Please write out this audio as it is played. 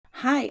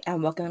Hi,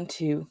 and welcome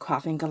to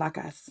Coffee and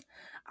Calacas.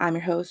 I'm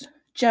your host,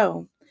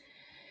 Joe.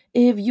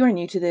 If you are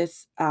new to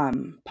this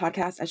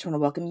podcast, I just want to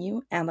welcome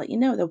you and let you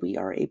know that we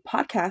are a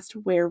podcast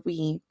where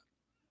we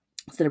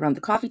sit around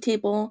the coffee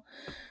table,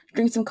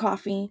 drink some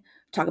coffee,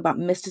 talk about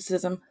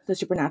mysticism, the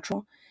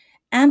supernatural,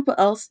 and what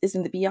else is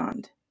in the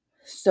beyond.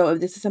 So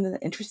if this is something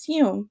that interests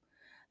you,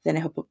 then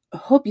I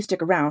hope you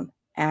stick around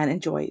and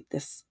enjoy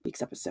this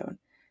week's episode.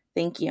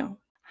 Thank you.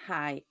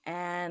 Hi,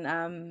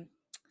 and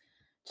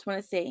just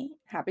want to say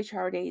happy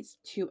Char Days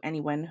to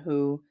anyone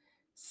who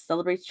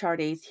celebrates Char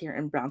Days here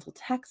in Brownsville,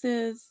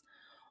 Texas,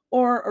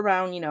 or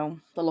around,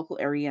 the local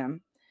area,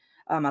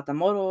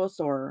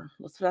 Matamoros or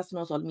Los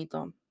Fresnos,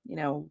 Olmito.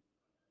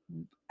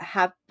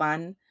 Have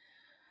fun,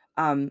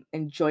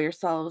 enjoy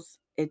yourselves.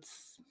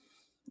 It's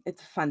a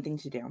fun thing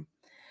to do.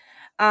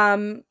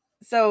 Um,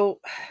 so,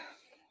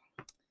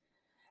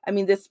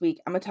 this week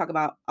I'm gonna talk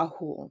about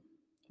Ahool.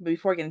 But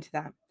before I get into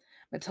that, I'm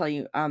gonna tell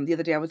you, the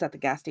other day I was at the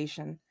gas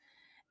station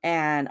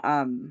and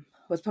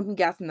was pumping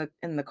gas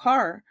in the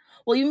car.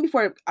 Well, even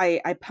before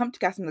I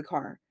pumped gas in the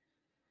car,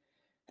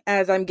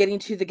 as I'm getting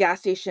to the gas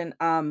station,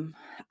 I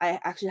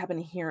actually happened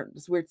to hear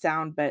this weird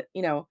sound, but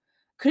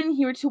couldn't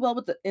hear it too well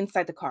with the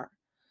inside the car.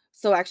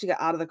 So I actually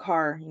got out of the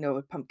car,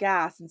 pump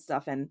gas and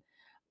stuff, and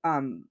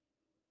um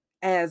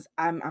as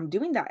I'm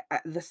doing that,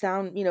 the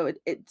sound,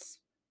 it's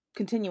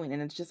continuing,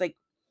 and it's just like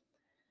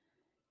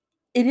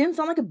it didn't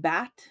sound like a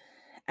bat,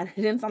 and it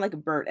didn't sound like a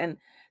bird. And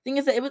thing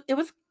is that it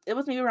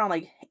was maybe around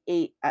like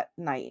 8 at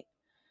night.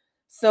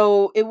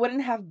 So it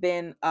wouldn't have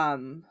been,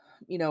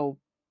 you know,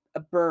 a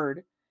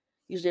bird.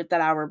 Usually at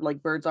that hour,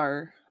 like birds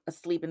are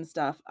asleep and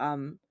stuff.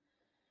 Or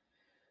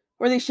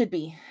they should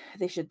be.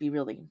 They should be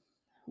really.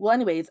 Well,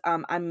 anyways,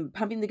 I'm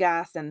pumping the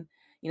gas, and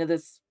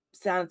this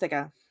sound.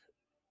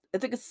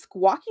 It's like a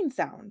squawking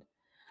sound.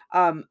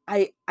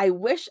 I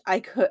wish I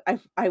could.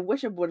 I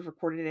wish I would have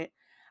recorded it.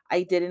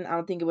 I didn't. I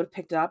don't think it would have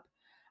picked up.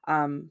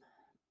 Um,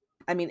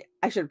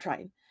 I should have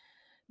tried,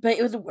 but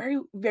it was a very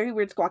very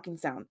weird squawking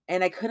sound,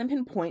 and I couldn't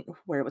pinpoint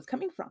where it was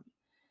coming from.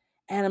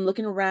 And I'm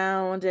looking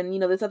around,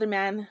 and this other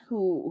man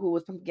who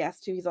was from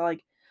guest too, he's all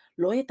like,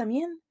 "Lo oye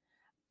también?"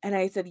 And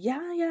I said,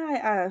 "Yeah,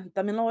 yeah,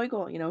 también lo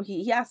oigo."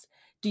 He asked,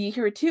 "Do you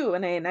hear it too?"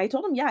 And I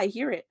told him, "Yeah, I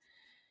hear it."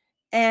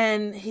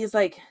 And he's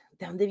like,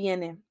 "¿De dónde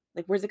viene?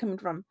 Like, where's it coming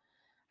from?"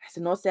 I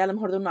said, "No sé, a lo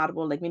mejor de un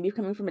árbol, like maybe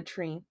coming from a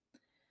tree."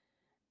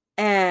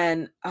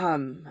 And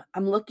I'm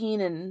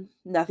looking and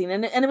nothing.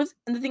 And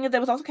the thing is, that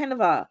was also kind of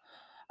a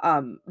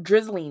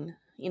drizzling,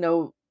 a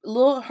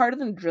little harder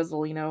than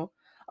drizzle,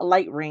 a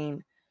light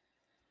rain.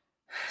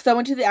 So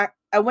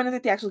I went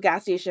at the actual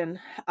gas station,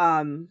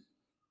 um,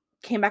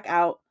 came back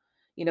out,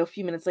 a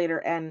few minutes later,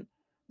 and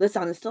the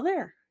sound is still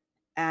there,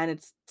 and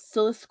it's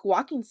still a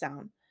squawking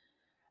sound.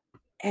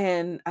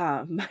 And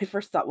my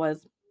first thought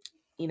was,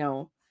 you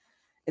know,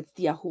 it's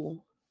the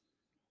Ahool.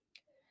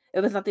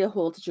 If it's not the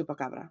Ahool, it's a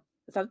chupacabra.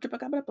 It's not a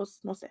chupacabra, pues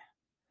no sé.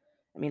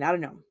 I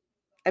don't know.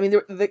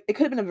 It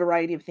could have been a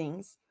variety of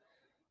things.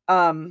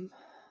 Um,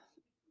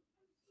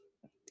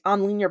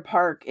 on Linear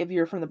Park, if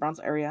you're from the Bronx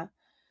area,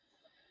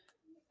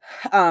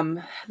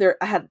 there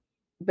I had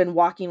been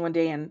walking one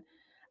day, and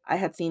I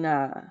had seen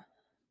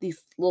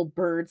these little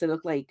birds that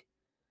look like,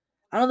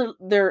 I don't know,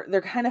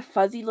 they're kind of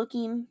fuzzy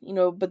looking,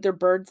 but they're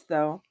birds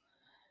though.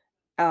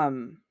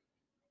 Um,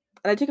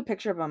 and I took a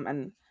picture of them,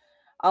 and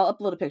I'll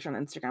upload a picture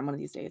on Instagram one of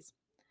these days.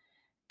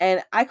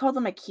 And I call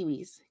them my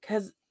kiwis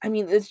because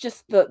it's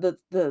just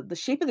the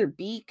shape of their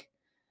beak,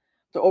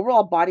 the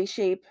overall body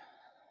shape.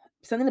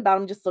 Something about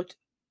them just looked,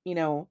 you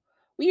know,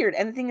 weird.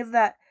 And the thing is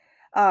that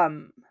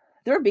um,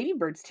 they were baby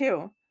birds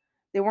too.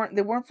 They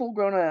weren't full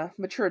grown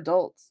mature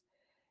adults,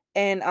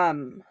 and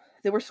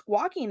they were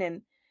squawking,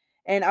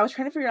 and I was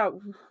trying to figure out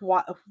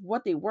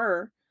what they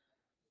were.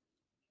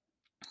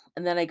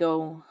 And then I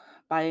go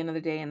by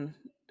another day, and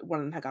one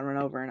of them had got run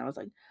over, and I was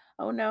like,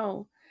 "Oh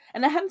no!"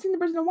 And I hadn't seen the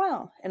birds in a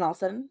while, and all of a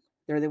sudden,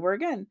 there they were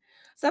again.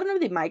 So I don't know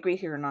if they migrate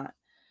here or not,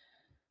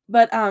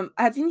 but I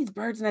had seen these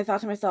birds, and I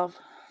thought to myself,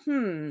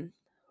 "Hmm,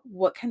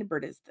 what kind of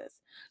bird is this?"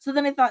 So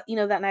then I thought,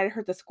 that night I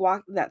heard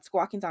that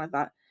squawking sound. I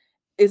thought,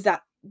 "Is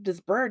that this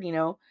bird?"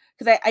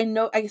 Because I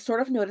know I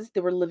sort of noticed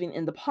they were living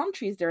in the palm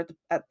trees there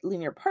at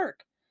Linear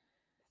Park,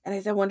 and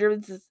I said, "I wonder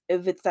if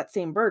it's that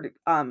same bird."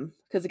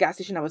 Because the gas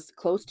station I was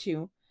close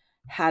to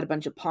had a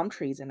bunch of palm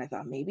trees, and I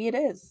thought maybe it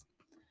is.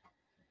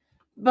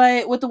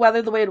 But with the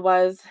weather the way it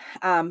was,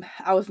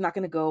 I was not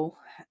going to go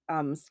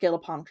scale a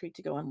palm tree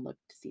to go and look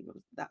to see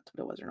if that's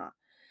what it was or not.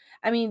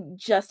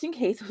 Just in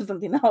case it was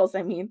something else.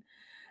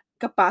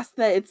 Capaz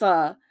that it's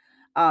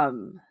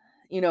um,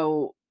 you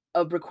know,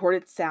 a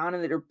recorded sound,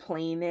 and that they're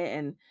playing it,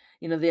 and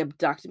they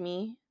abduct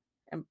me,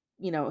 and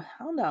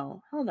hell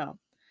no, hell no.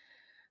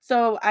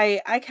 So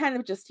I kind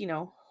of just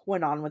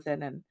went on with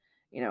it, and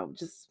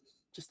just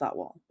thought,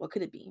 well, what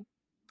could it be?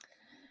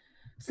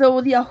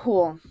 So the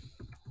Ahool,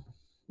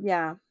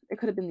 yeah, it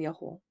could have been the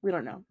Ahool. We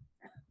don't know.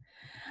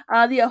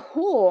 The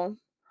Ahool,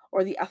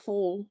 or the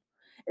Atoll,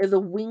 is a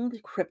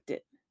winged cryptid.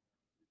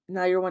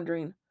 Now you're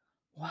wondering,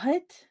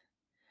 what?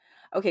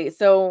 Okay,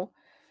 so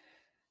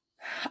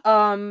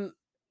Um,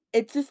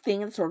 it's this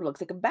thing that sort of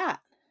looks like a bat,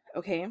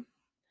 okay?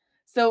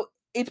 So,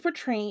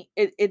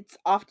 it's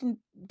often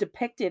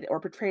depicted or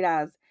portrayed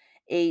as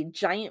a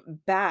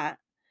giant bat,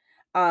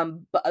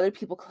 but other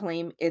people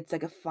claim it's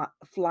like a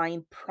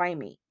flying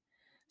primate.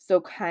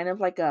 So, kind of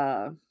like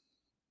a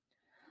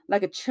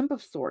chimp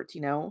of sorts,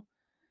 you know?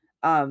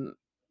 Um,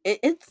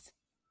 it's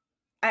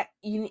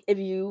if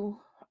you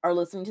are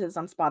listening to this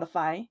on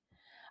Spotify,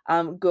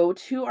 go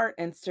to our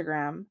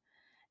Instagram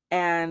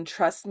and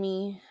trust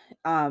me,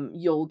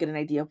 you'll get an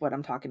idea of what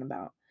I'm talking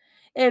about.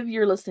 If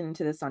you're listening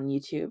to this on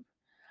YouTube,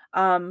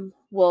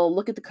 well,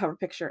 look at the cover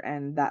picture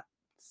and that's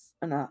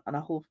an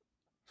a whole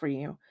for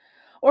you.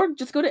 Or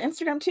just go to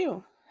Instagram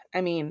too.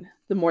 I mean,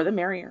 the more the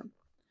merrier.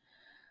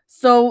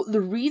 So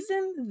the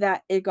reason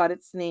that it got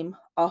its name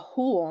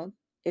Ahool,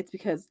 it's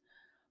because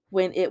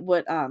when it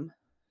would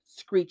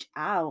screech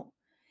out,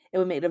 it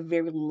would make a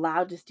very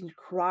loud, distinct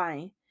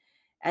cry,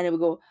 and it would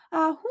go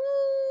Ahoo.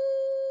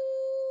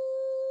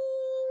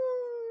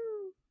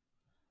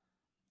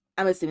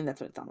 I'm assuming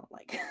that's what it sounded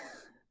like.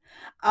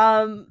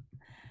 um,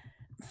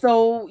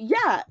 so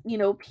yeah,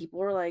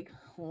 people are like,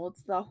 well,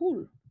 it's the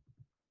Ahool.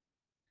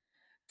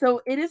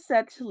 So it is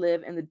said to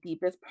live in the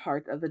deepest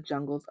parts of the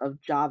jungles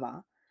of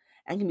Java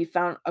and can be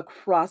found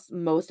across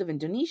most of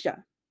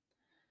Indonesia.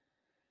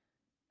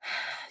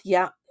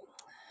 Yeah,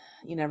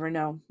 you never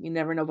know. You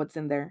never know what's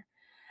in there.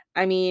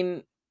 I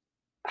mean,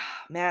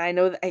 man, I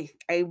know that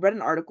I read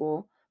an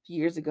article a few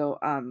years ago.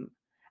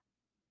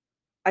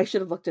 I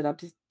should have looked it up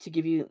to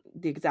give you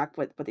the exact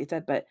what they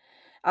said, but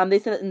they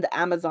said that in the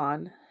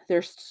Amazon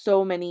there's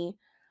so many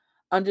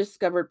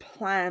undiscovered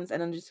plants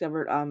and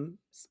undiscovered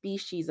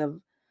species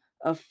of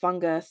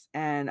fungus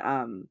and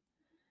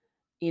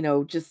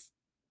just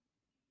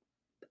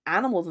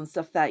animals and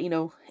stuff that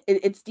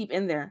it's deep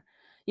in there.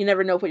 You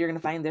never know what you're gonna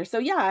find there. So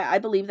yeah, I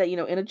believe that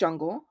in a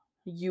jungle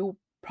you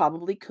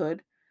probably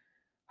could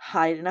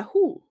hide in a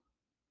hole.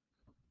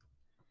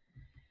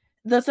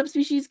 The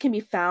subspecies can be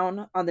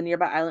found on the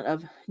nearby island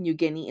of New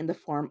Guinea in the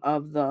form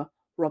of the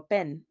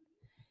ropen.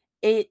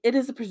 It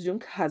is a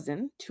presumed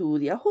cousin to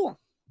the ahool.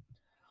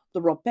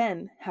 The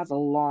ropen has a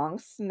long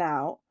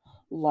snout,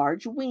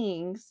 large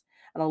wings,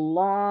 and a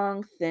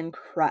long, thin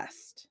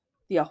crest.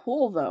 The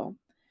ahool, though,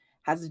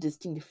 has a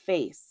distinct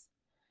face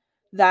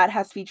that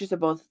has features of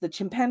both the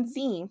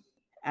chimpanzee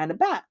and a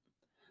bat.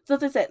 So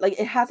as I said, like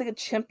it has like a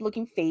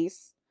chimp-looking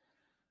face.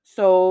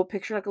 So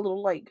picture like a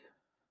little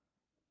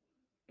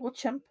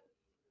chimp,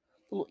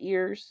 little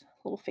ears,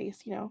 little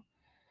face.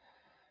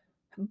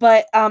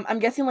 But I'm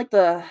guessing like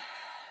the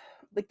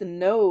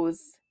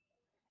nose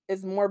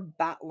is more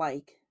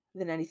bat-like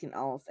than anything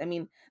else. I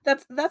mean,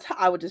 that's how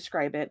I would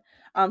describe it.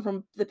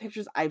 From the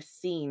pictures I've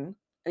seen.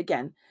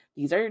 Again,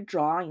 these are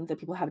drawings that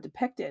people have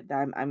depicted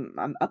that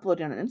I'm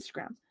uploading on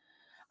Instagram.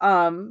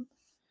 Um,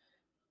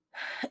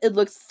 it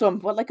looks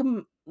somewhat like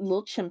a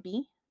little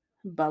chimpy,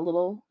 but a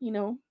little,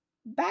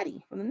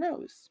 batty from the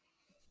nose.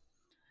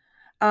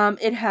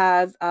 It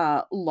has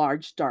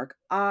large dark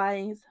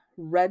eyes,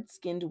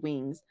 red-skinned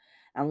wings,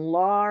 and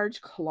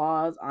large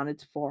claws on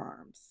its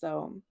forearms.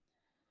 So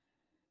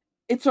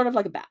it's sort of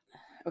like a bat.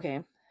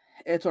 Okay,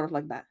 it's sort of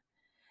like a bat.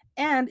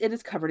 And it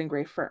is covered in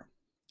gray fur.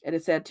 It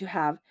is said to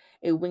have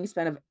a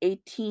wingspan of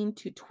 18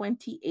 to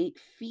 28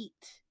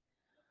 feet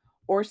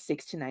or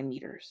 6 to 9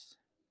 meters.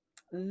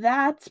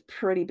 That's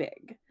pretty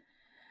big.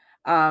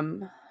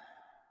 Um,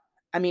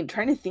 I mean,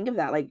 trying to think of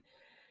that, like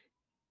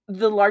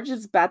the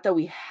largest bat that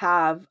we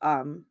have,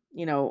 that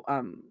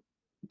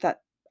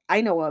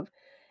I know of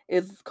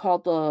is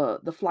called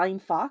the flying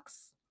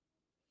fox.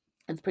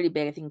 It's pretty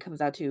big. I think it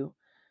comes out to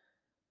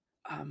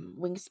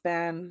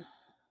wingspan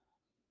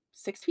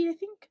 6 feet, I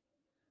think.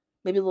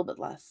 Maybe a little bit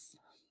less.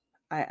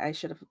 I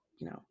should have,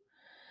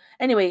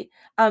 Anyway,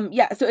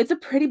 yeah, so it's a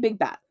pretty big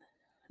bat.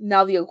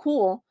 Now the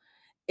Akul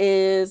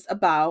is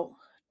about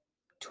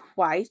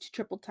twice to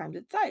triple times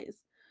its size.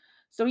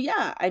 So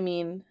yeah, I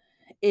mean,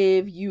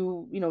 if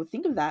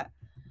think of that,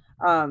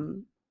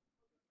 um,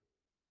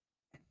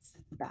 it's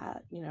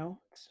that,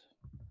 it's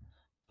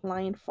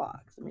flying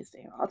fox. Let me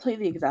see. I'll tell you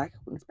the exact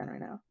wingspan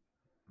right now.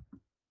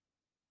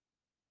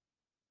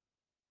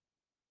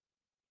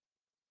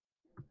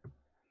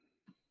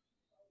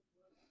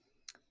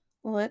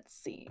 Let's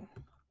see.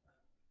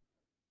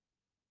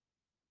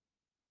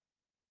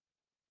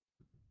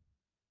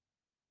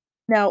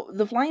 Now,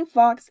 the flying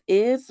fox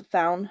is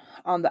found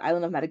on the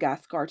island of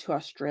Madagascar to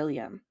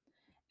Australia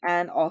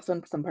and also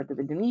in some parts of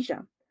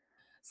Indonesia.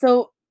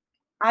 So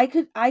I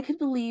could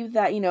believe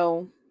that,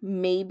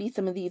 maybe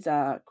some of these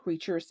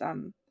creatures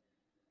somewhat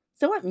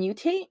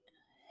mutate,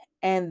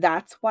 and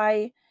that's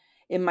why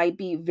it might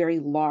be very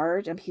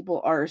large and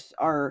people are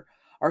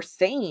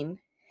saying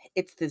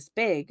it's this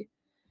big.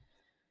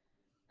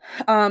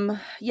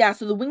 Yeah,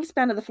 so the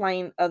wingspan of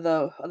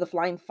the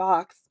flying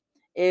fox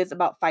is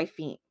about 5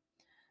 feet.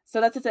 So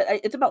that's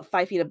it's about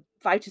 5 feet,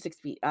 5 to 6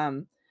 feet.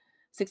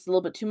 Six a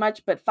little bit too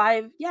much, but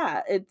five,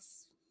 yeah,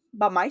 it's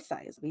about my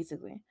size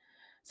basically.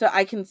 So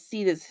I can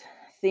see this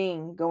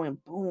thing going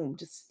boom,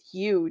 just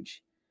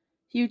huge,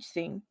 huge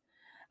thing.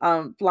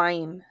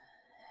 flying.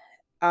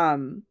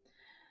 Um,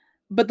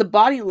 but the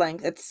body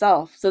length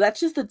itself, so that's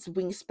just its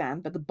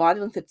wingspan, but the body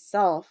length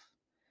itself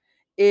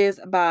is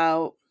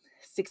about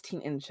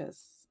 16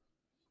 inches.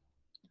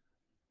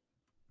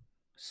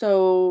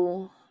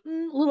 So a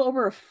little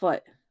over a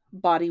foot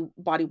body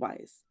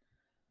wise,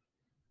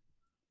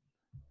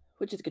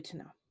 which is good to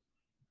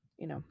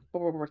know,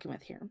 what we're working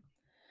with here.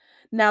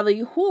 Now the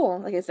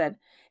Yahoo, like I said,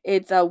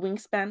 its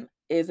wingspan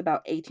is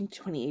about 18 to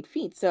 28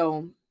 feet.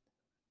 So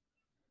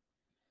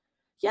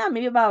yeah,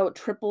 maybe about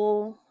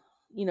triple,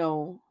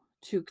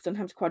 to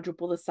sometimes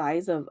quadruple the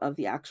size of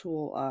the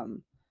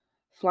actual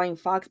flying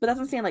fox. But that's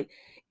what I'm saying. Like,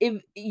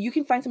 if you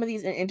can find some of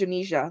these in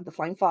Indonesia, the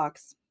flying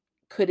fox,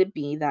 could it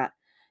be that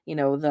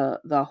the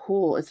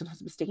Ahool is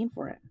sometimes mistaken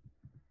for it?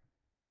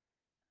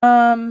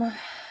 Um,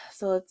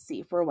 so let's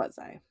see. Where was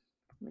I?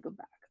 Let me go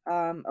back.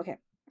 Okay.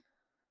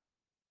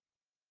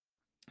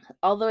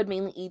 Although it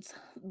mainly eats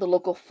the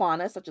local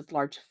fauna, such as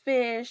large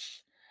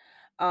fish,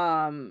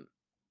 um,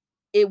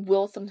 it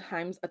will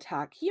sometimes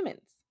attack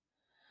humans.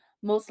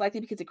 Most likely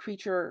because the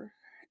creature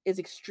is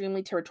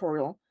extremely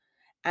territorial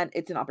and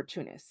it's an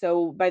opportunist.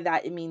 So by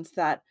that it means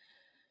that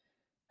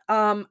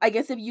I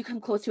guess if you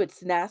come close to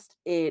its nest,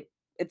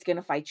 it's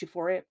gonna fight you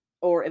for it.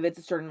 Or if it's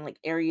a certain like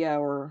area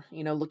or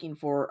looking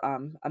for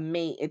a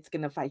mate, it's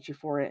gonna fight you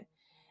for it.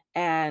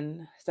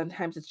 And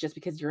sometimes it's just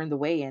because you're in the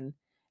way and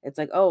it's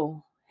like,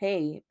 oh,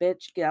 hey,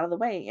 bitch, get out of the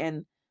way,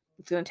 and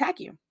it's gonna attack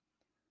you.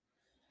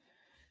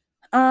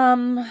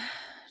 Um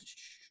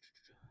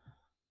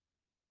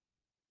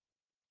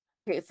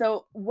okay,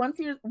 so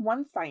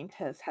one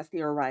scientist has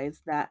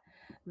theorized that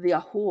the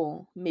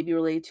Ahool may be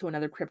related to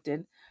another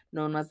cryptid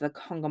known as the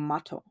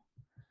Kongamato.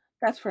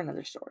 That's for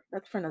another story.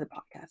 That's for another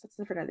podcast. That's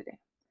for another day.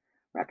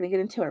 We're not gonna get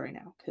into it right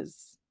now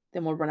because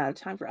then we'll run out of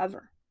time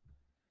forever.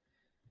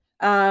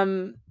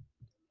 Um,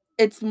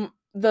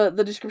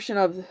 the description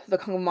of the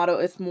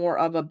Kongamato is more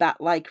of a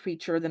bat-like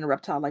creature than a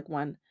reptile-like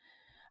one.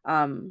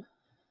 Um,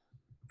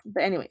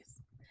 but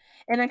anyways,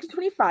 in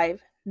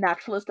 1925,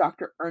 naturalist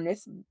Dr.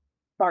 Ernest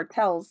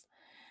Bartels,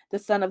 the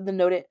son of the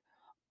noted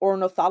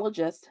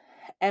ornithologist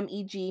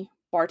M.E.G.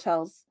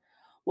 Bartels,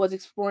 was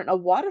exploring a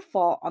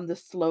waterfall on the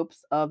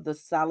slopes of the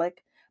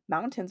Salak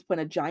Mountains when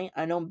a giant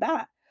unknown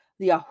bat,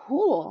 the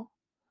Ahool,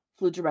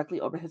 flew directly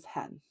over his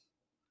head.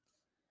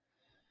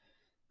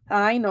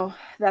 I know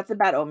that's a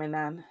bad omen,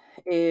 man.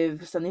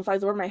 If something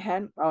flies over my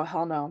head, oh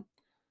hell no,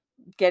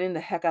 getting the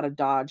heck out of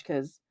Dodge.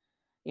 Because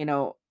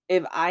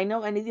if I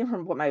know anything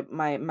from what my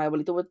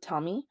abuelito would tell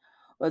me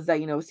was that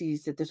si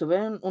se te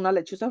sube una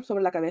lechuza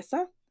sobre la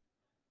cabeza,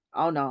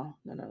 oh no,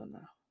 no, no, no, no.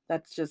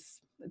 That's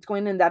just it's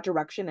going in that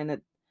direction, and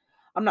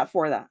I'm not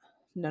for that.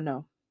 No,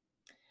 no.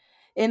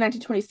 In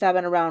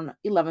 1927, around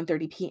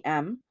 11:30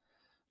 p.m.,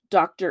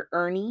 Dr.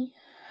 Ernie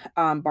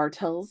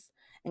Bartels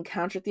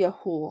encountered the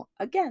Ahool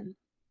again.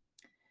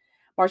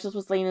 Bartels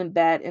was laying in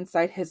bed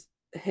inside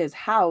his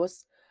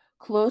house,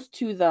 close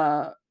to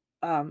the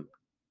um,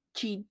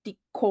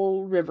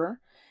 Cidicol River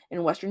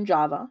in Western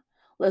Java,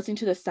 listening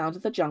to the sounds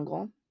of the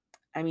jungle.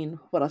 I mean,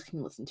 what else can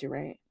you listen to,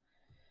 right?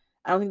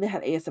 I don't think they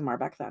had ASMR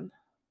back then.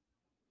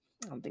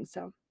 I don't think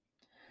so.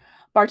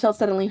 Bartel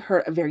suddenly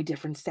heard a very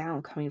different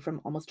sound coming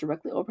from almost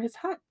directly over his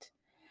hut.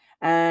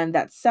 And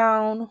that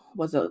sound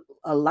was a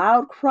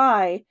loud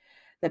cry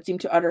that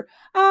seemed to utter,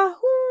 Ahoo!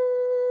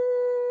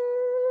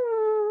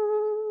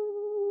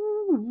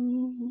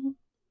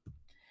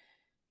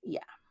 Yeah.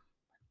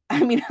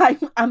 I mean,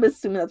 I'm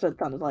assuming that's what it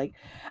sounded like.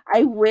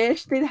 I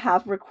wish they'd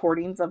have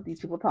recordings of these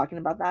people talking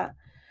about that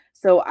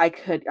so I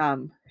could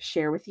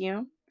share with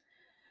you.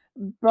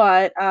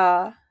 But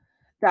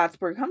that's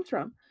where it comes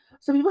from.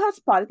 So people have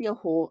spotted the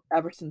hole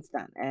ever since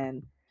then,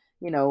 and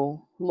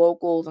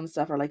locals and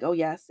stuff are like, "Oh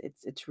yes,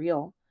 it's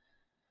real."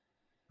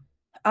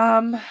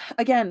 Um,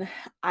 again,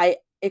 I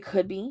it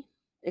could be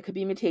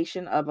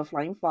imitation of a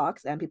flying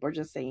fox, and people are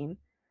just saying,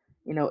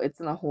 it's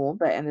in a hole,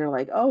 and they're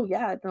like, "Oh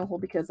yeah, it's in a hole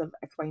because of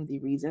X, Y, and Z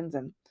reasons,"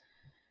 and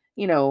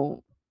you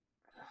know,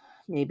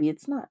 maybe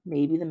it's not.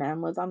 Maybe the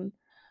man was on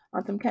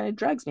some kind of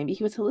drugs. Maybe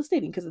he was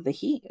hallucinating because of the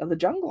heat of the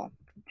jungle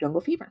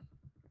fever.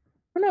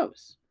 Who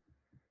knows?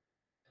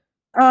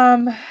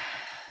 Um,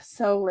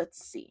 so let's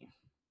see.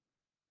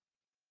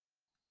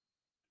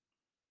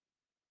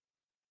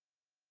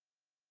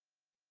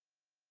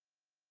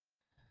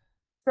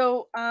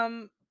 So,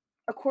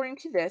 according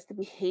to this, the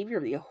behavior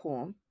of the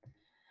Ahool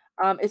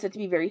is said to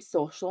be very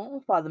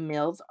social, while the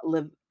males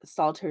live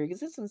solitary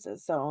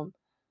existences. So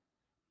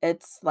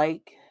it's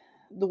like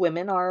the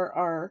women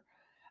are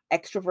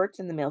extroverts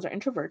and the males are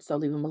introverts, so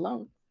leave them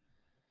alone.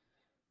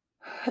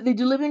 They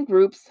do live in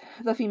groups.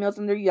 The females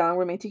and their young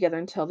remain together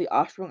until the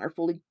offspring are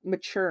fully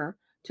mature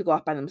to go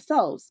off by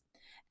themselves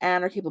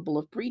and are capable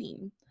of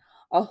breeding.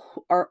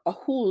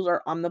 Ahools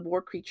are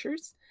omnivore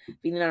creatures,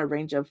 feeding on a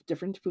range of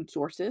different food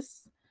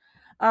sources.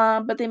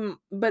 But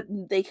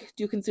they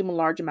do consume a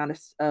large amount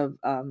of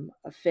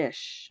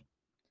fish.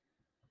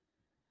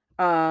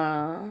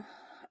 Uh,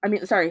 I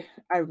mean, sorry,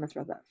 I messed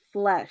about that.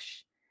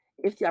 Flesh,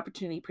 if the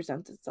opportunity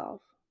presents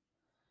itself.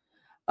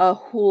 A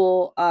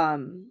whole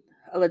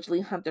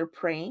allegedly hunt their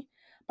prey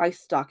by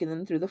stalking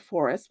them through the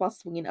forest while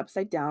swinging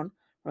upside down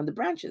on the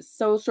branches.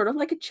 So sort of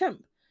like a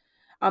chimp.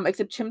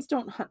 Except chimps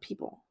don't hunt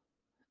people.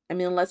 I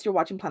mean, unless you're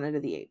watching Planet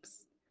of the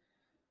Apes.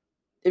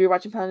 If you're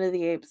watching Planet of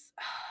the Apes,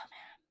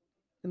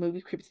 the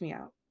movie creeps me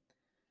out.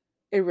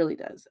 It really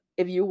does.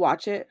 If you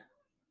watch it,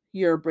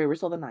 you're a braver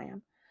soul than I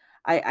am.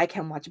 I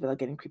can't watch it without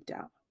getting creeped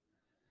out.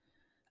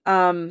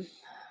 Um,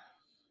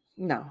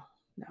 no,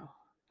 no.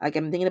 Like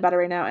I'm thinking about it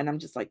right now, and I'm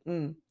just like,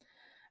 I'm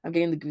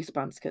getting the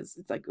goosebumps because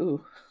it's like,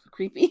 ooh,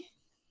 creepy.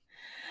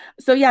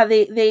 So yeah,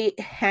 they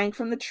hang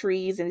from the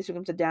trees and they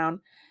swing them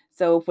down.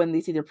 So when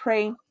they see their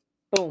prey,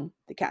 boom,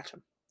 they catch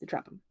them, they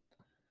trap them.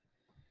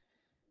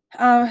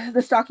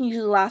 The stalking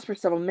usually lasts for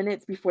several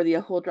minutes before the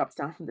Ahool drops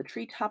down from the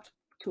treetops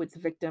to its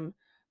victim,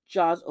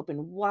 jaws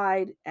open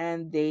wide,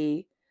 and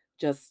they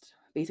just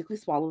basically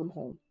swallow them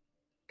whole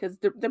because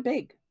they're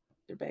big,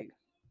 they're big,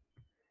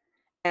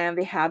 and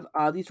they have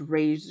these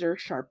razor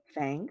sharp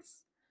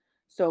fangs.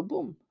 So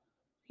boom,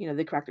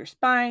 they crack their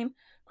spine,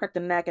 crack the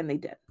neck, and they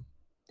did.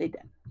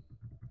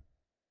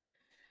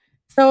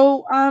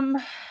 So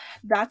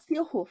that's the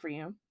Ahool for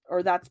you,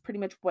 or that's pretty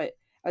much what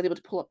I was able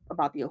to pull up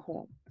about the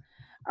Ahool.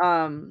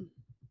 Um,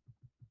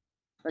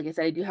 like I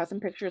said, I do have some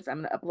pictures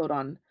I'm gonna upload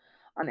on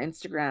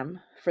Instagram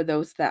for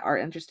those that are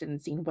interested in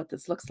seeing what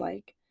this looks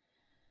like.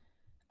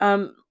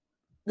 Um,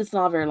 this is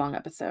not a very long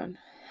episode.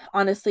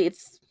 Honestly,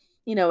 it's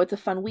a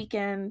fun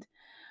weekend.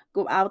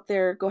 Go out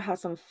there, go have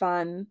some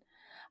fun.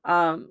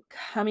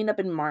 Coming up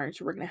in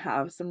March, we're gonna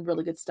have some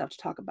really good stuff to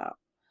talk about.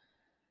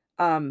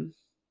 Um,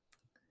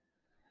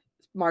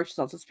 March is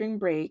also spring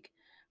break.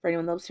 For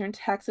anyone that lives here in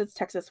Texas,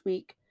 Texas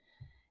week.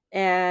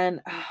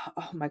 And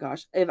oh my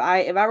gosh, if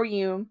I were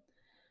you,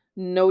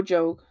 no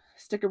joke,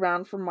 stick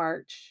around for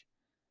March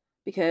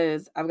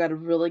because I've got a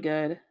really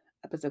good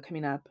episode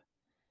coming up.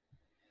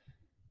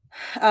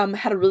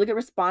 Had a really good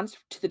response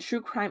to the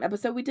true crime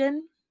episode we did.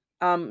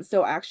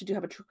 So I actually do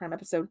have a true crime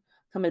episode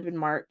coming up in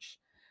March.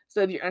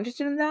 So if you're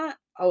interested in that,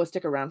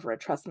 stick around for it.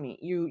 Trust me,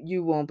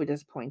 you won't be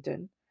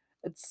disappointed.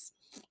 It's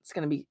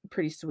gonna be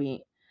pretty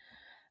sweet.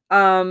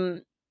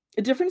 Um,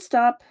 different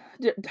stuff,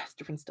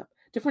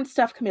 different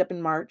stuff coming up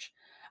in March.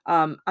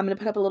 I'm gonna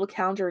put up a little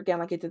calendar again,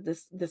 like I did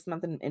this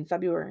month in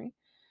February,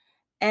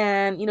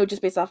 and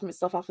just based off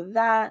of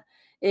that,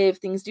 if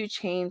things do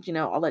change,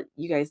 I'll let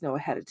you guys know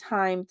ahead of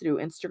time through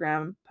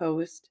Instagram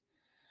post.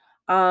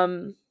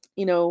 Um,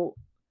 you know,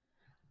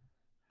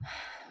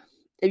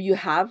 if you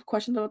have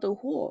questions about the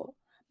Ahool,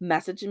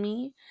 message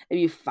me. If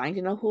you find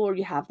an Ahool or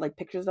you have like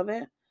pictures of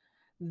it,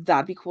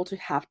 that'd be cool to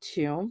have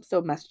too.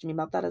 So message me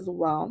about that as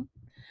well.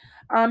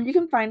 You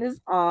can find us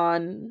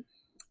on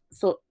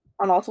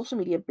all social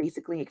media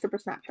basically, except for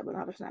Snapchat. We don't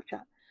have a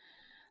Snapchat.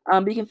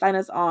 But you can find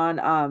us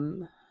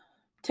on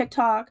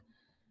TikTok,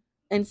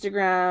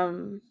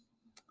 Instagram,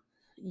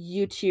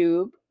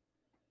 YouTube,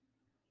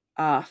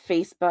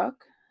 Facebook,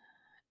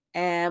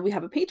 and we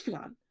have a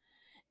Patreon.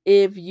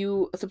 If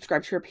you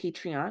subscribe to our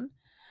Patreon,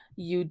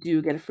 you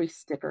do get a free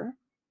sticker.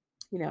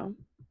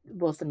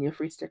 We'll send you a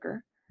free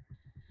sticker.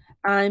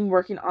 I'm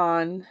working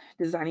on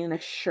designing a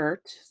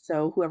shirt,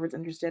 so whoever's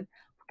interested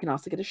can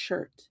also get a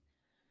shirt.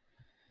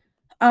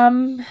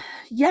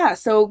 Yeah,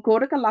 so go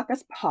to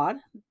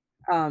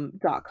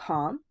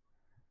galacaspod.com,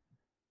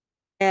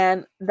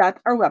 and that's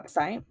our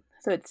website.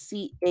 So it's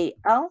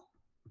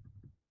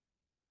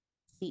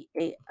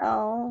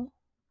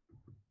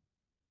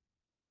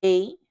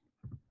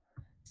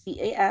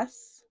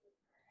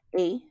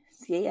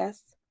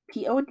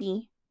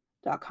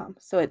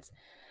So it's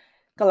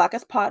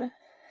galacaspod,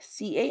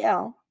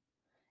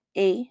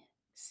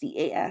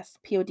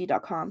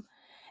 CALACASPOD.com.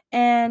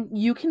 And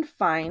you can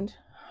find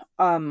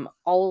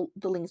all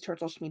the links to our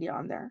social media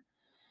on there.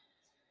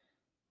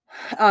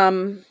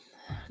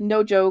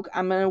 No joke,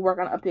 I'm gonna work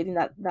on updating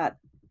that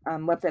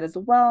website as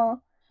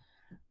well,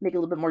 make it a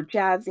little bit more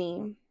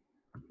jazzy.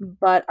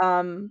 But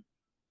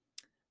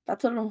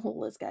that's what a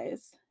hole is,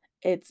 guys.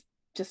 It's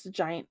just a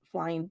giant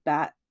flying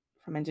bat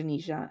from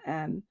Indonesia,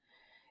 and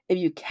if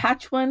you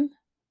catch one,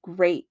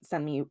 great,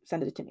 send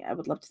it to me. I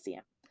would love to see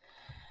it.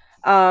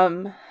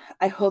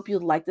 I hope you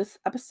like this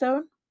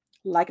episode.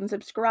 Like and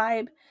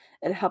subscribe.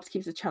 It helps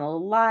keeps the channel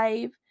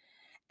alive.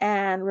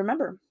 And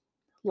remember,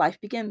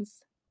 life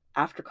begins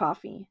after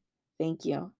coffee. Thank you.